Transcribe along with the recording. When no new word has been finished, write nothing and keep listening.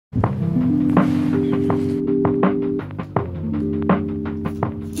Okay,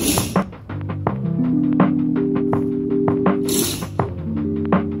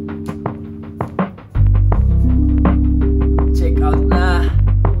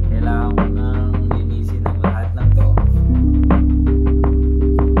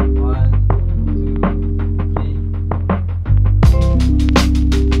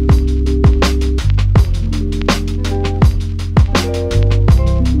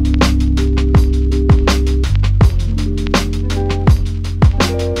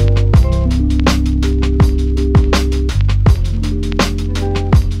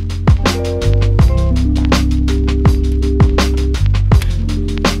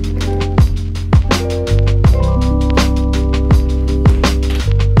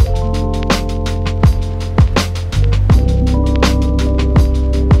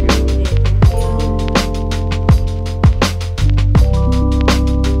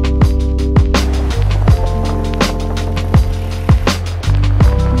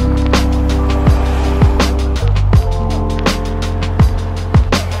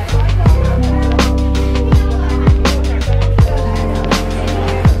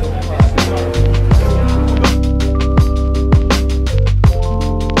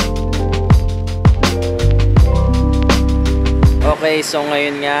 so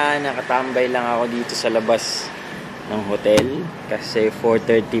ngayon nga nakatambay lang ako dito sa labas ng hotel kasi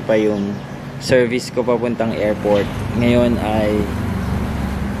 4:30 pa yung service ko papuntang airport. Ngayon ay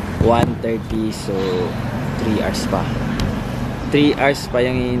 1:30, so 3 hours pa. 3 hours pa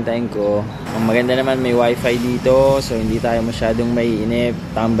yung hihintayin ko. Ang maganda naman may wifi dito, so hindi tayo masyadong maiinip.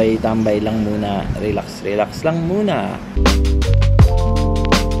 Tambay-tambay lang muna, relax lang muna.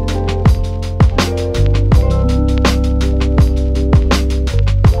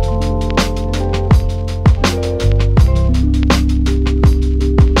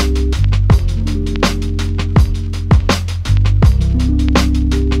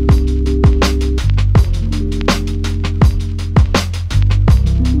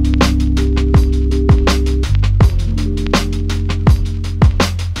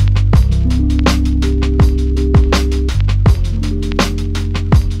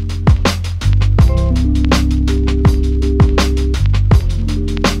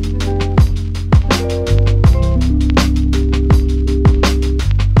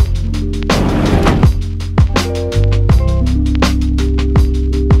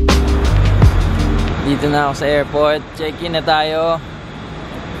 Dito na ako sa airport, check-in na tayo.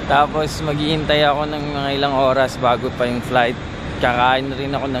 Tapos maghihintay ako ng mga ilang oras bago pa yung flight. Kakain na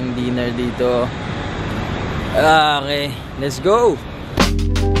rin ako ng dinner dito. Okay, let's go!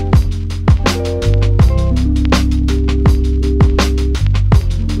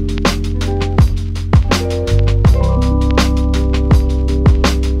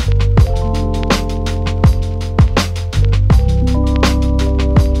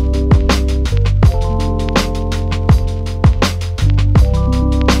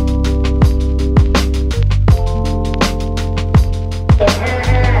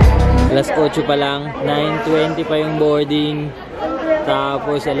 Alas 8 pa lang, 9:20 pa yung boarding,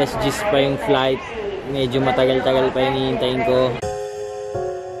 tapos alas 10 pa yung flight. Medyo matagal-tagal pa yung hihintayin ko.